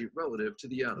currency relative to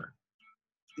the other.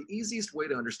 The easiest way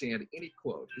to understand any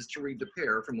quote is to read the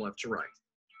pair from left to right.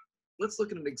 Let's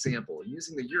look at an example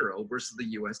using the euro versus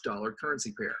the US dollar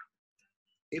currency pair.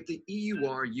 If the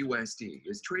EUR-USD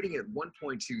is trading at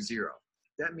 1.20,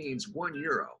 that means 1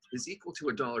 euro is equal to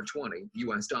 $1.20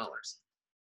 US dollars.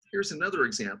 Here's another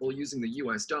example using the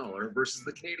US dollar versus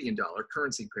the Canadian dollar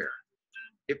currency pair.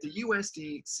 If the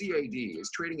USD-CAD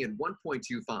is trading at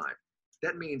 1.25,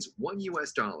 that means 1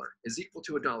 US dollar is equal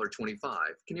to $1.25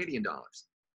 Canadian dollars.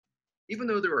 Even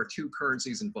though there are two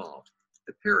currencies involved,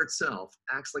 the pair itself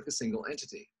acts like a single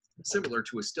entity, similar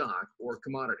to a stock or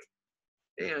commodity.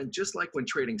 And just like when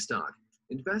trading stock,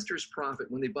 investors profit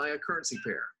when they buy a currency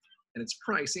pair and its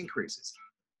price increases.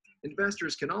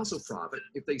 Investors can also profit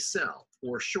if they sell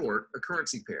or short a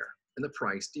currency pair and the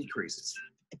price decreases.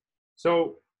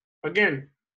 So again,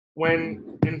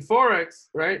 when in Forex,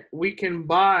 right, we can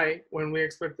buy when we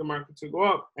expect the market to go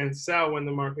up and sell when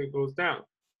the market goes down.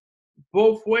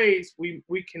 Both ways, we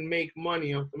can make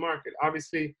money off the market.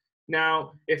 Obviously,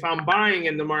 now if I'm buying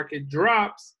and the market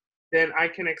drops, then I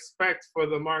can expect for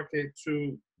the market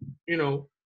to, you know,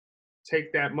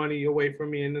 take that money away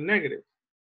from me in the negative.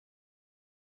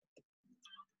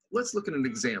 Let's look at an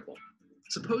example.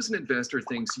 Suppose an investor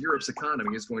thinks Europe's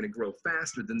economy is going to grow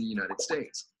faster than the United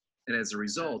States, and as a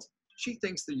result, she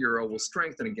thinks the euro will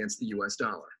strengthen against the US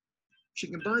dollar. She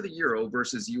can buy the euro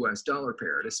versus US dollar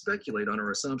pair to speculate on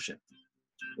her assumption.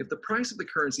 If the price of the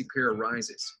currency pair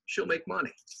rises, she'll make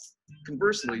money.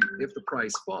 Conversely, if the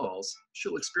price falls,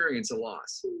 she'll experience a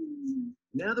loss.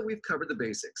 Now that we've covered the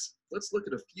basics, let's look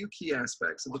at a few key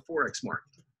aspects of the Forex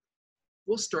market.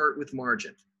 We'll start with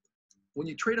margin. When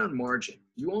you trade on margin,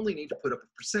 you only need to put up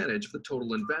a percentage of the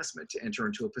total investment to enter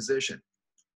into a position.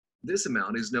 This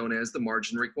amount is known as the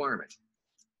margin requirement.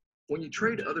 When you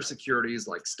trade other securities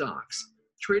like stocks,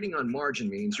 trading on margin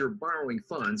means you're borrowing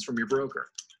funds from your broker.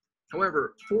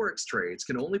 However, Forex trades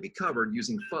can only be covered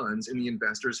using funds in the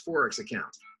investor's Forex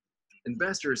account.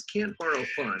 Investors can't borrow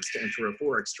funds to enter a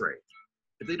Forex trade.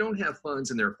 If they don't have funds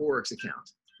in their Forex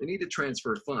account, they need to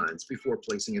transfer funds before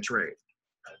placing a trade.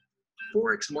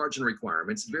 Forex margin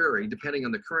requirements vary depending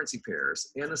on the currency pairs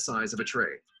and the size of a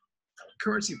trade.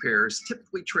 Currency pairs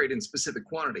typically trade in specific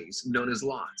quantities known as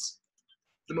lots.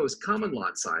 The most common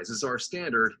lot sizes are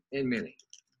standard and mini.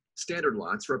 Standard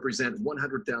lots represent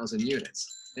 100,000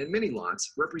 units, and mini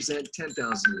lots represent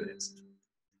 10,000 units.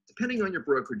 Depending on your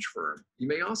brokerage firm, you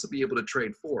may also be able to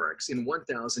trade Forex in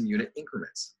 1,000 unit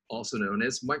increments, also known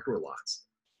as micro lots.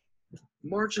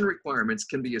 Margin requirements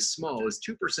can be as small as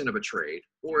 2% of a trade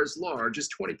or as large as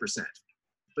 20%,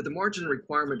 but the margin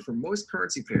requirement for most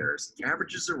currency pairs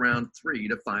averages around 3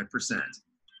 to 5%.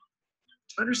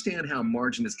 To understand how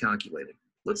margin is calculated,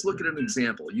 let's look at an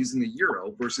example using the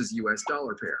euro versus US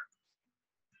dollar pair.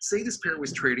 Say this pair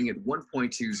was trading at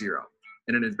 1.20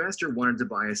 and an investor wanted to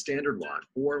buy a standard lot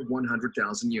or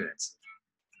 100,000 units.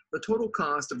 The total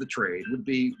cost of the trade would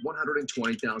be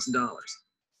 $120,000.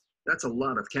 That's a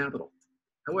lot of capital.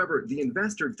 However, the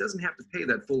investor doesn't have to pay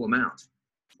that full amount.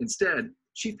 Instead,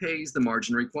 she pays the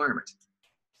margin requirement.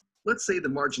 Let's say the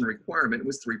margin requirement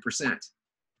was 3%.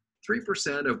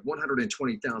 3% of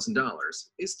 $120,000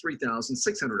 is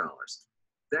 $3,600.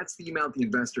 That's the amount the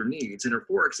investor needs in her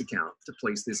Forex account to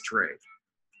place this trade.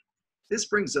 This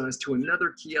brings us to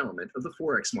another key element of the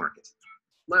Forex market,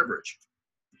 leverage.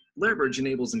 Leverage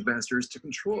enables investors to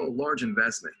control a large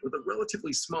investment with a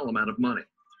relatively small amount of money.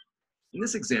 In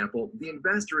this example, the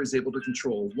investor is able to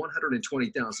control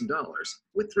 $120,000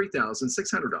 with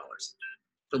 $3,600.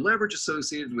 The leverage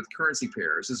associated with currency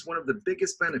pairs is one of the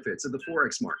biggest benefits of the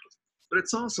Forex market, but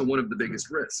it's also one of the biggest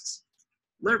risks.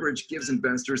 Leverage gives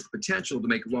investors the potential to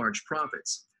make large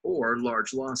profits or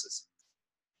large losses.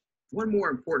 One more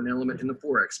important element in the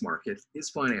Forex market is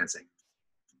financing.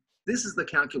 This is the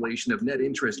calculation of net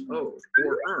interest owed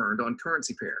or earned on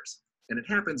currency pairs, and it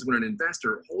happens when an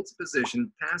investor holds a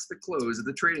position past the close of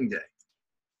the trading day.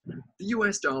 The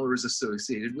US dollar is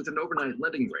associated with an overnight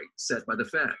lending rate set by the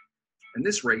Fed, and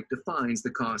this rate defines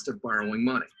the cost of borrowing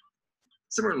money.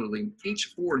 Similarly,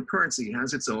 each foreign currency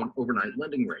has its own overnight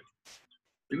lending rate.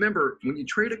 Remember, when you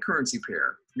trade a currency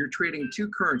pair, you're trading two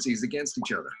currencies against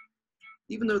each other.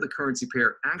 Even though the currency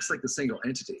pair acts like a single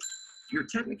entity, you're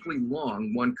technically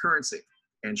long one currency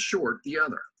and short the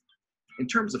other. In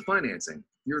terms of financing,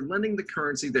 you're lending the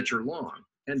currency that you're long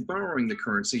and borrowing the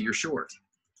currency you're short.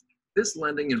 This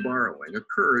lending and borrowing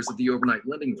occurs at the overnight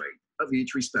lending rate of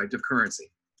each respective currency.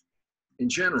 In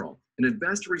general, an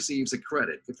investor receives a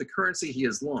credit if the currency he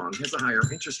is long has a higher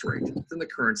interest rate than the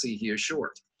currency he is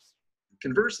short.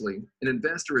 Conversely, an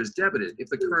investor is debited if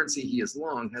the currency he is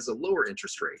long has a lower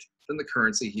interest rate than the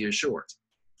currency he is short.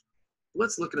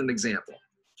 Let's look at an example.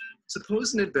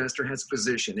 Suppose an investor has a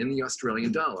position in the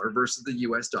Australian dollar versus the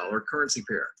US dollar currency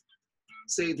pair.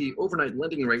 Say the overnight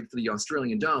lending rate for the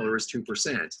Australian dollar is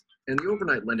 2%, and the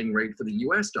overnight lending rate for the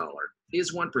US dollar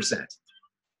is 1%.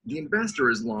 The investor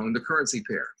is long the currency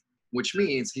pair, which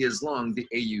means he is long the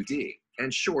AUD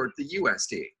and short the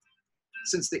USD.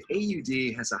 Since the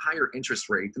AUD has a higher interest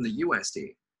rate than the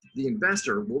USD, the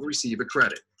investor will receive a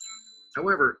credit.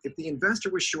 However, if the investor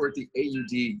was short the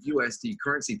AUD-USD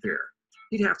currency pair,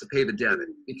 he'd have to pay the debit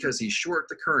because he's short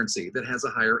the currency that has a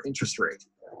higher interest rate.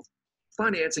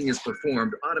 Financing is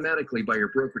performed automatically by your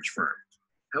brokerage firm.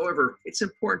 However, it's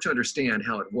important to understand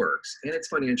how it works and its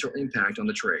financial impact on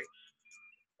the trade.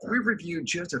 We've reviewed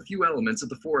just a few elements of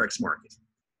the Forex market.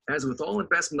 As with all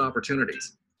investment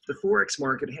opportunities, the Forex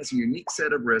market has a unique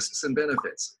set of risks and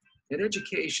benefits, and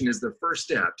education is the first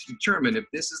step to determine if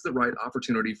this is the right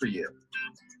opportunity for you.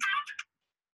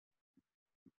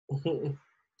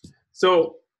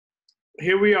 So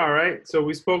here we are, right? So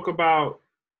we spoke about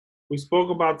we spoke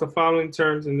about the following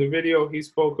terms in the video. He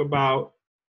spoke about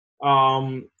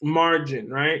margin,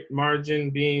 right? Margin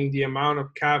being the amount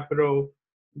of capital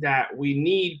that we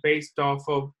need based off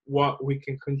of what we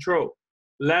can control.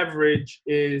 Leverage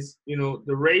is, the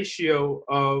ratio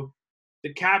of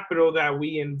the capital that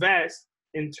we invest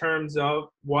in terms of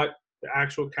what the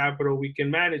actual capital we can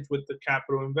manage with the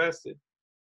capital invested,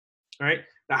 right?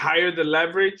 The higher the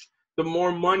leverage, the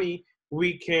more money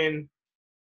we can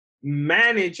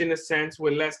manage in a sense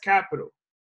with less capital.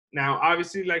 Now,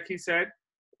 obviously, like he said,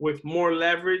 with more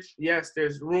leverage, yes,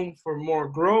 there's room for more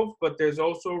growth, but there's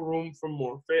also room for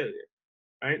more failure,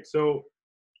 right? So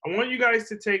I want you guys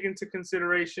to take into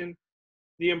consideration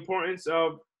the importance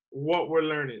of what we're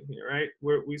learning here, right?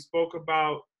 We spoke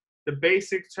about the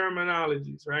basic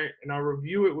terminologies, right? And I'll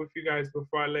review it with you guys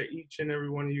before I let each and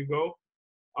every one of you go.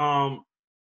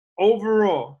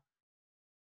 Overall,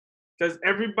 is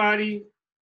everybody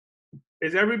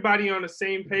on the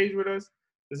same page with us?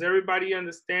 Does everybody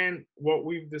understand what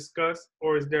we've discussed,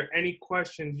 or is there any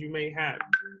questions you may have?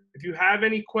 If you have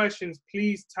any questions,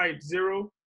 please type 0.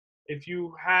 If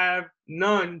you have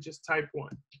none, just type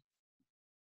 1.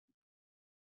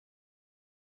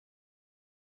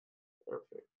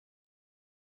 Perfect.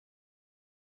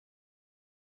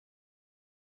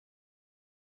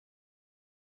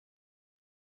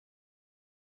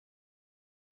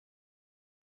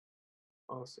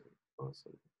 Awesome.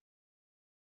 Awesome.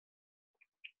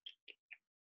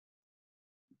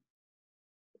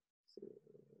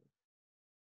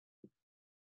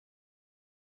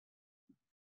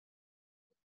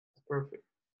 Perfect.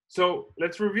 So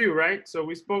let's review, right? So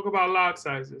we spoke about lot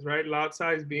sizes, right? Lot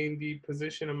size being the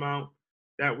position amount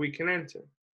that we can enter,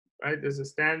 right? There's a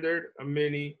standard, a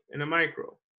mini, and a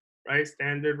micro, right?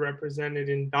 Standard represented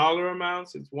in dollar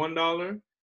amounts, it's $1.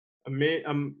 A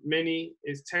mini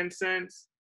is 10 cents,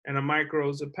 and a micro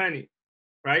is a penny,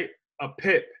 right? A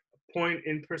pip, a point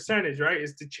in percentage, right?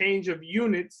 Is the change of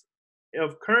units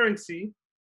of currency.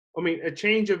 A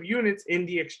change of units in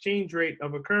the exchange rate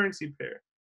of a currency pair,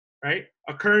 right?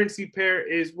 A currency pair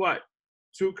is what?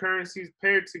 Two currencies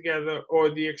paired together,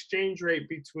 or the exchange rate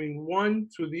between one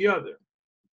to the other,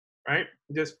 right?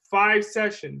 There's 4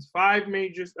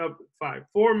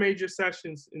 major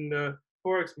sessions in the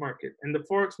Forex market. And the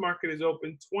Forex market is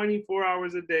open 24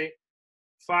 hours a day,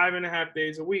 5.5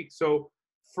 days a week. So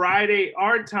Friday,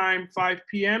 our time, 5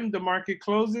 p.m., the market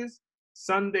closes.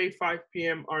 Sunday, 5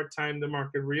 p.m., our time, the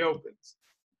market reopens,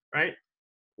 right?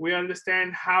 We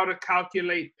understand how to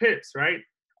calculate pips, right?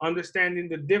 Understanding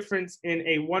the difference in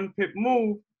a 1 pip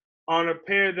move on a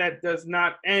pair that does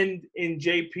not end in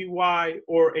JPY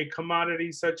or a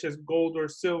commodity such as gold or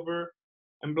silver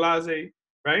and blase,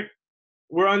 right?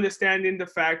 We're understanding the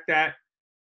fact that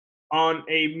on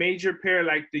a major pair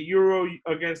like the euro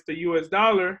against the US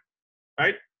dollar,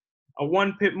 right? A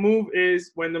 1 pip move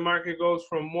is when the market goes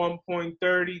from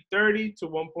 1.3030 to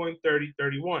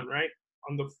 1.3031, right?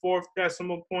 On the 4th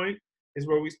decimal point is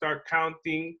where we start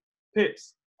counting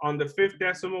pips. On the 5th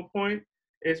decimal point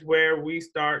is where we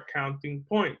start counting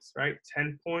points, right?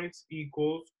 10 points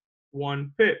equals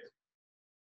 1 pip.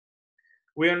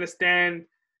 We understand,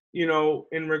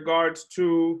 in regards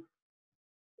to,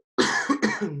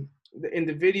 in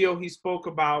the video, he spoke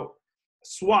about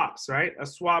swaps, right? A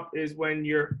swap is when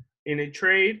you're in a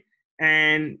trade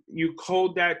and you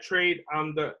code that trade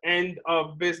on the end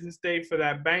of business day for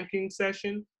that banking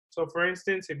session. So for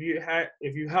instance, if you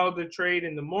held the trade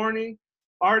in the morning,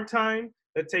 our time,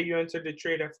 let's say you entered the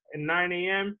trade at 9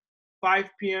 a.m., 5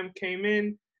 p.m. came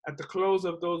in, at the close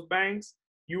of those banks,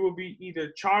 you will be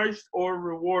either charged or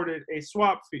rewarded a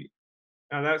swap fee.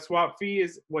 Now that swap fee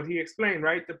is what he explained,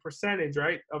 right? The percentage,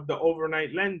 right, of the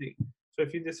overnight lending. So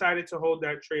if you decided to hold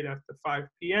that trade after 5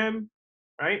 p.m.,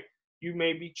 right, you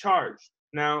may be charged.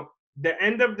 Now, the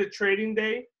end of the trading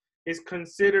day is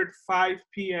considered 5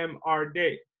 p.m. our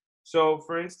day. So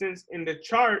for instance, in the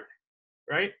chart,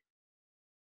 right,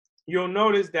 you'll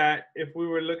notice that if we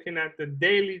were looking at the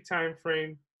daily time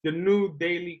frame, the new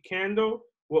daily candle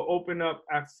will open up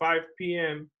at 5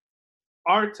 p.m.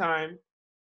 our time,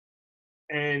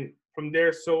 and from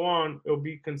there so on, it'll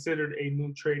be considered a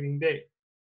new trading day.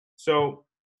 So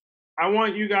I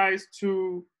want you guys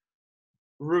to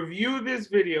review this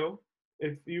video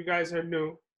if you guys are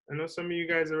new. I know some of you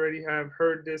guys already have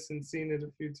heard this and seen it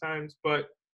a few times, but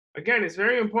again, it's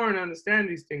very important to understand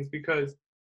these things, because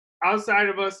outside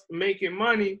of us making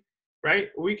money, right,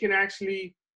 we can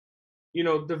actually,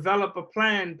 develop a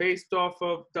plan based off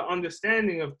of the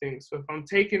understanding of things. So if I'm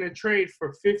taking a trade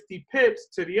for 50 pips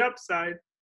to the upside,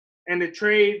 and the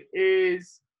trade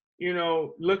is,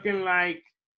 looking like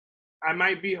I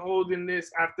might be holding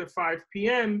this after 5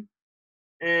 p.m.,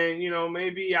 and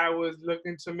maybe I was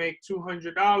looking to make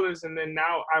 $200, and then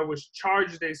now I was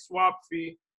charged a swap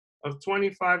fee of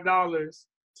 $25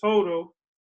 total,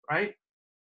 right?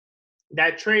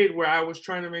 That trade where I was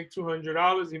trying to make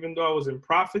 $200, even though I was in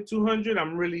profit 200,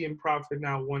 I'm really in profit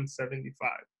now 175.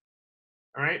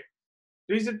 All right.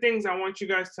 These are things I want you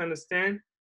guys to understand.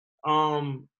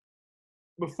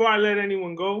 Before I let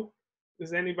anyone go,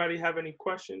 does anybody have any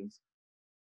questions?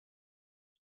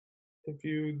 If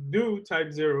you do,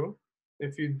 type 0.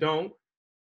 If you don't,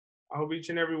 I hope each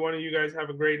and every one of you guys have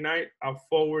a great night. I'll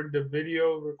forward the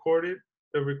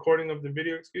recording of the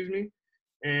video, excuse me,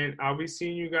 and I'll be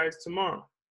seeing you guys tomorrow.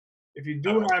 If you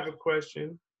do have a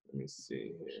question, let me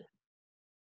see here.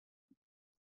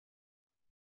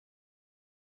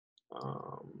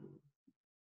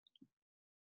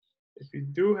 If you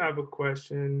do have a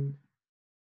question,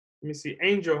 let me see.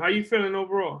 Angel, how you feeling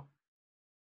overall?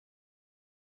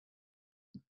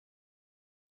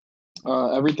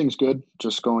 Everything's good.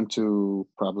 Just going to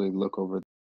probably look over